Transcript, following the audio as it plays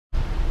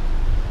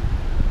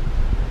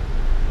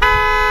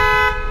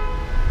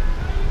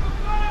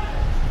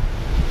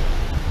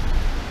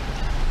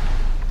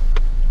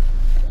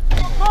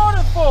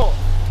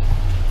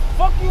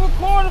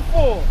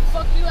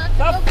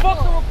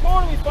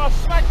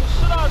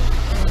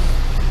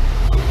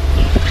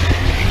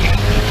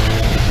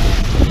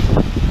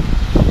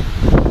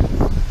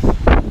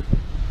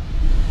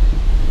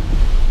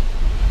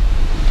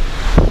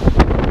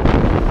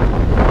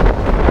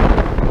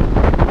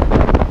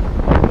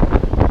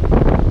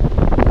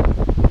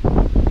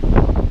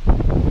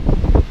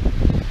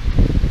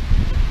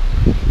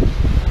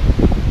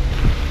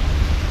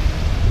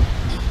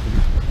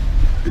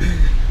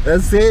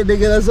That's it,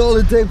 nigga. That's all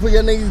it takes for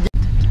your niggas.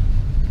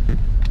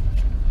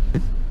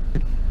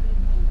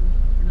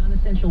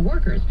 Non-essential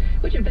workers,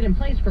 which have been in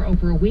place for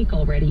over a week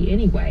already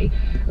anyway.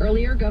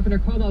 Earlier, Governor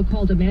Cuomo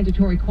called a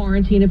mandatory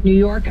quarantine of New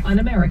York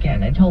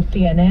un-American and told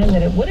CNN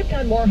that it would have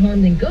done more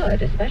harm than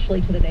good,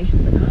 especially to the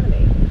nation's economy.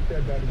 He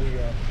said that we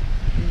are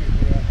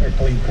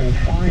geographically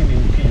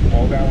confining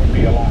people. That would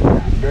be a lot.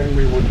 Then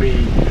we would be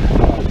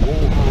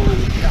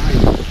Wuhan,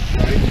 China,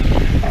 right?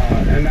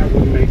 And that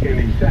wouldn't make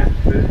any sense.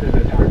 This is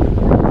a time of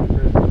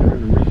crisis. We're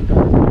going to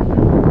restart.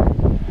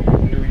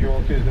 New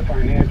York is the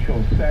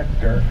financial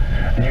sector.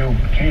 You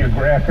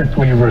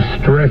geographically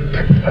restrict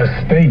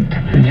a state,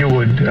 you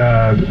would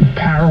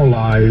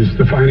paralyze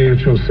the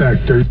financial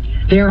sector.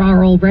 There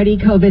are already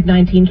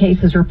COVID-19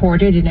 cases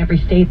reported in every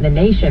state in the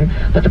nation,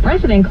 but the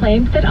president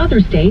claimed that other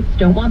states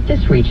don't want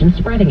this region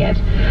spreading it.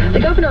 The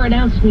governor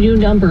announced new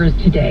numbers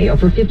today,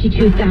 over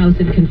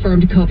 52,000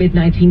 confirmed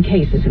COVID-19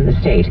 cases in the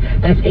state.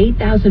 That's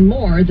 8,000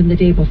 more than the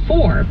day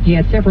before. He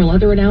had several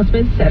other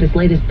announcements at his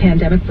latest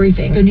pandemic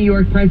briefing. The New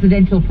York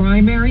presidential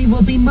primary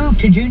will be moved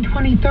to June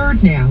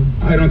 23rd now.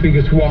 I don't think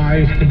it's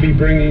wise to be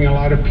bringing a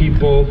lot of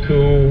people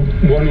to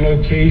one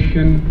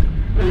location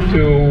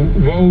to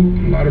vote.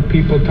 A lot of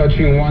people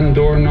touching one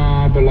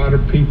doorknob, a lot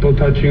of people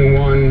touching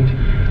one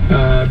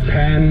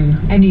pen.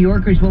 And New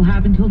Yorkers will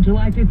have until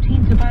July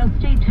 15th to file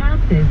state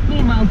taxes.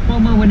 Meanwhile,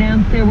 Cuomo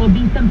announced there will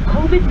be some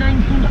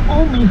COVID-19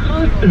 only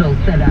hospitals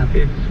set up.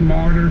 It's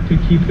smarter to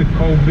keep the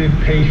COVID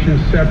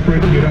patients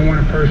separate. You don't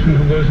want a person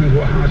who goes into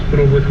a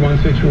hospital with one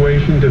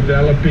situation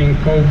developing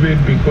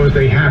COVID because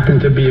they happen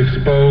to be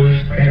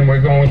exposed. And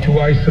we're going to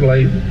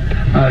isolate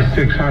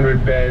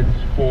 600 beds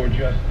for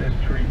just this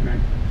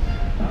treatment.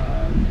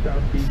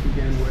 South Beach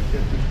again,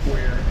 Westchester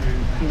Square,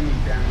 and CUNY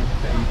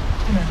downstate.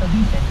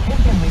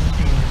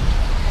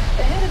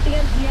 The head of the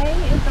MTA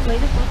is the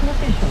latest local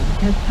official to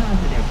test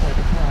positive for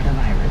the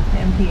coronavirus.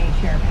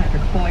 MTA Chair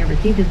Patrick Foy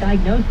received his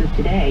diagnosis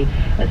today.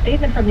 A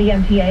statement from the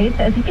MTA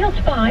says he feels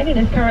fine and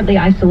is currently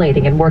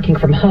isolating and working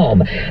from home.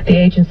 The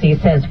agency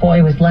says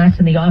Foy was last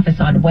in the office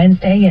on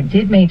Wednesday and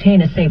did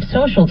maintain a safe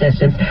social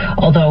distance,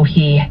 although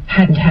he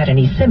hadn't had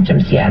any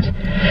symptoms yet.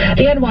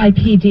 The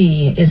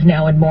NYPD is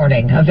now in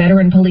mourning. A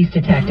veteran police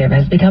detective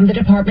has become the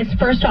department's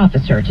first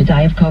officer to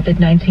die of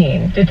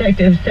COVID-19.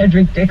 Detective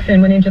Cedric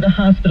Dixon went into the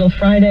hospital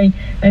Friday,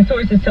 and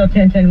sources tell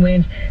 1010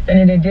 Wins that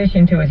in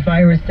addition to his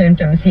virus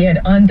symptoms, he had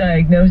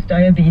undiagnosed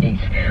diabetes.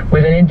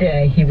 Within a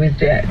day, he was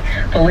dead.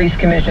 Police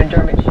Commissioner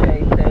Dermot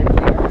Shea said,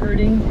 "We are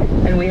hurting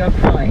and we are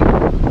crying."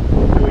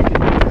 We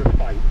continue to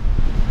fight.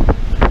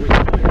 We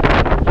continue to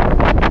fight.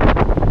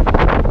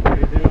 It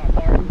is in our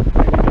heart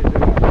and it is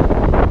in our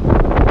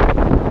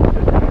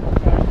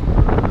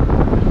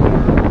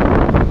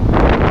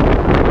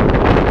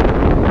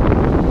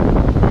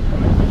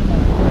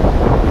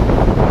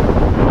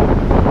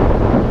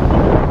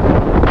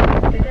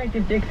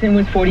Dixon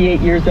was 48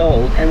 years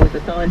old and was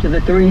assigned to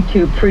the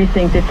 32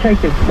 Precinct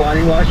Detective Squad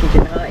in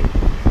Washington Heights.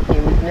 He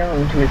was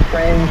known to his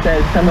friends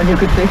as someone who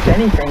could fix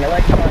anything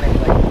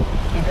electronically.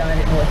 He died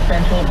at North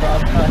Central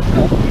Bronx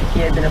Hospital. He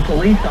had been a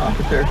police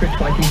officer for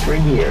 23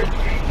 years.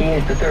 He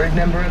is the third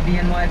member of the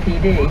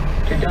NYPD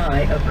to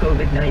die of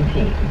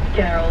COVID-19.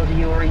 Carol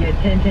Dioria,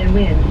 1010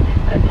 Wins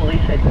at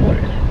police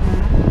headquarters.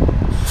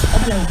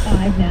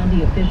 11:05 now,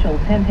 the official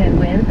 1010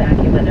 Wins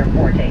AccuWeather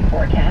 4-day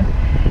forecast.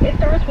 It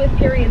starts with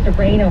periods of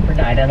rain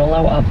overnight and a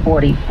low of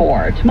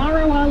 44.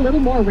 Tomorrow, a little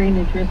more rain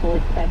and drizzle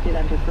expected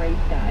under gray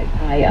skies,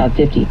 high of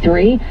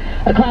 53.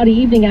 A cloudy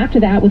evening after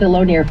that with a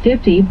low near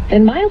 50.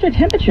 Then milder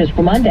temperatures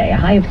for Monday, a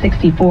high of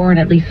 64 and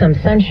at least some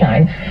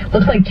sunshine.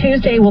 Looks like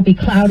Tuesday will be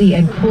cloudy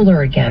and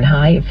cooler again,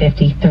 high of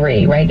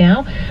 53. Right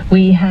now,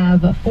 we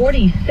have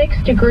 46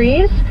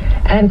 degrees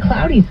and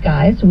cloudy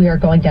skies. We are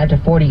going down to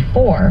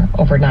 44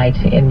 overnight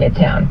in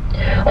Midtown.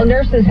 Well,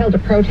 nurses held a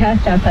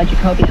protest outside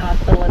Jacoby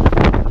Hospital in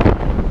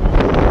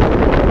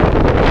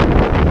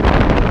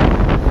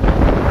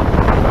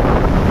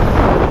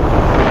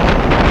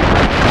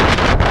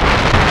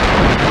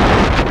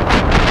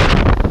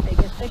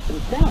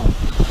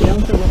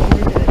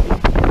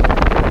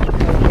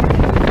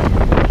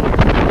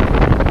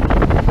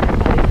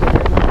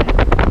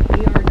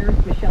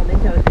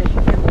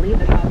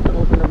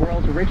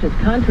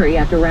country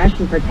after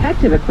rationing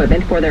protective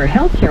equipment for their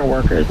healthcare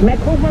workers. My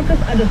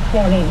co-workers are the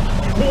squalling.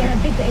 We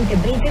have people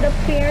intubated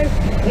upstairs,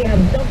 we have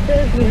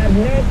doctors, we have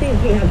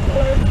nurses, we have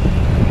clerks.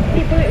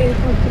 People in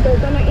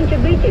hospitals are not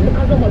intubated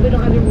because of what we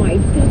don't have the right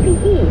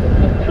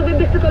PPE. So we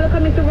basically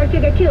coming to work to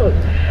get killed.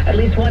 At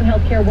least one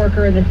healthcare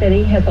worker in the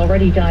city has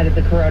already died of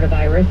the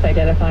coronavirus,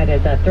 identified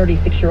as a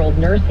 36-year-old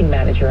nursing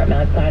manager at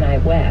Mount Sinai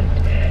West.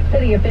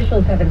 City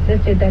officials have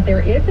insisted that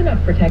there is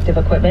enough protective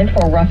equipment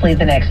for roughly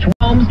the next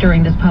homes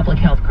during this public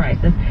health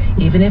crisis,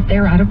 even if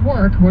they're out of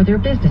work or their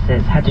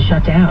businesses had to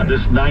shut down.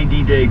 This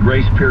 90-day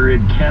grace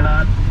period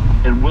cannot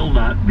and will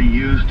not be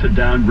used to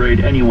downgrade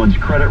anyone's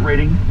credit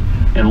rating,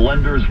 and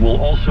lenders will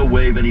also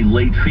waive any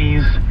late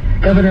fees.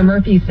 Governor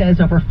Murphy says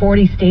over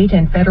 40 state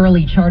and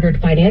federally chartered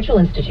financial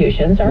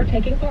institutions are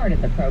taking part in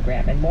the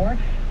program, and more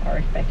are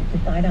expected to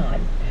sign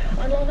on.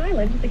 On Long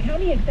Island, the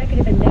county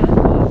executive in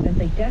Nassau says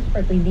they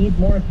desperately need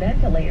more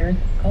ventilators,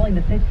 calling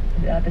the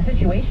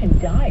situation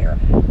dire.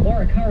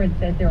 Laura Curran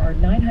says there are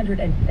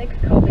 906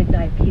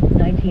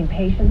 COVID-19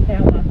 patients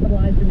now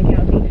hospitalized in the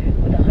county,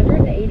 with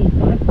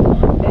 185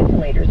 on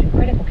ventilators in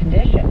critical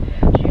condition.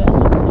 She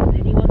also urges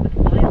anyone with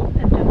mild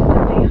symptoms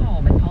to stay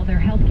home and call their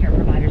healthcare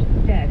providers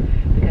instead,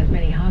 because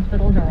many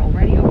hospitals are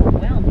already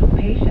overwhelmed with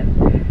patients.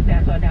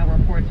 Nassau now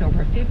reports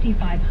over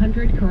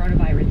 5,500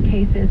 coronavirus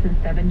cases and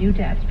 7 new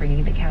deaths,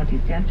 bringing the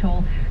county's death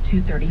toll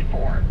to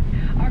 34.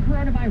 Our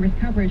coronavirus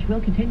coverage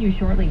will continue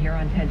shortly here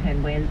on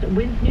 1010 Wins.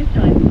 Wins News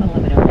Time,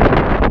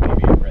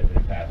 11:00.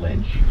 President Pat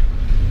Lynch.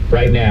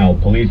 Right now,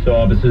 police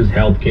officers,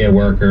 healthcare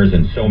workers,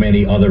 and so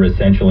many other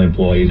essential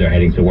employees are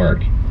heading to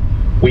work.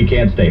 We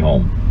can't stay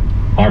home.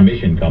 Our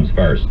mission comes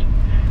first.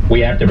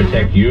 We have to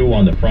protect you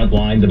on the front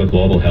lines of a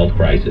global health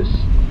crisis.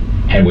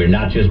 And we're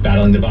not just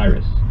battling the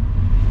virus.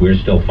 We're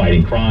still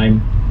fighting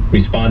crime,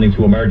 responding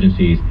to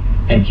emergencies,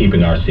 and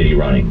keeping our city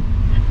running.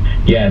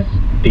 Yes,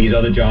 these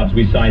are the jobs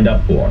we signed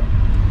up for,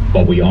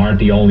 but we aren't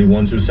the only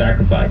ones who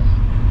sacrifice.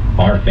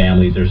 Our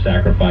families are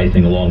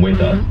sacrificing along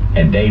with us,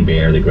 and they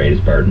bear the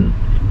greatest burden.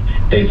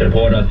 They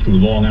support us through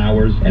long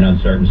hours and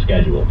uncertain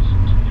schedules.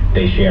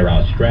 They share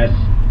our stress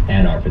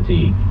and our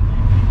fatigue.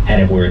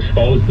 And if we're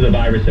exposed to the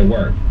virus at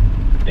work,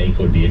 they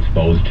could be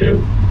exposed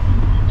too.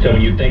 So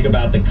when you think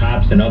about the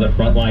cops and other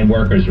frontline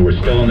workers who are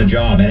still on the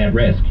job and at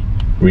risk,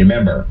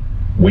 remember,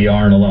 we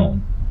aren't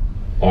alone.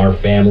 Our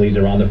families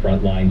are on the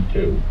front lines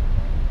too,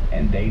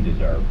 and they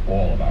deserve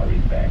all of our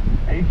respect.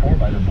 Paid for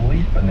by the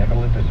Police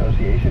Benevolent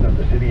Association of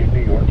the City of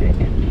New York,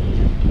 Inc.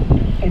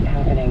 It's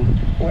happening.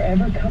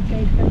 Wherever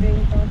cupcakes are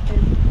being frosted.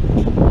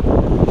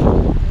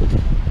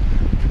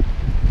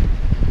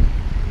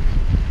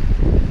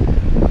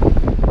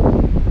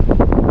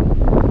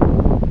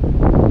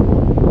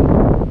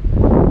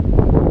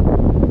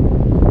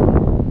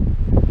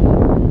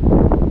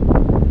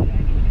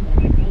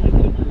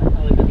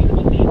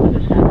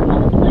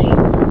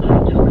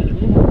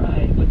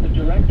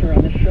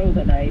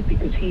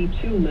 He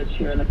too lives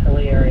here in the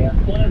Philly area.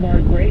 One of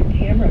our great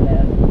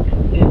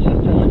cameramen is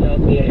a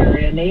Philadelphia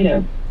area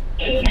native.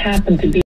 He happened to be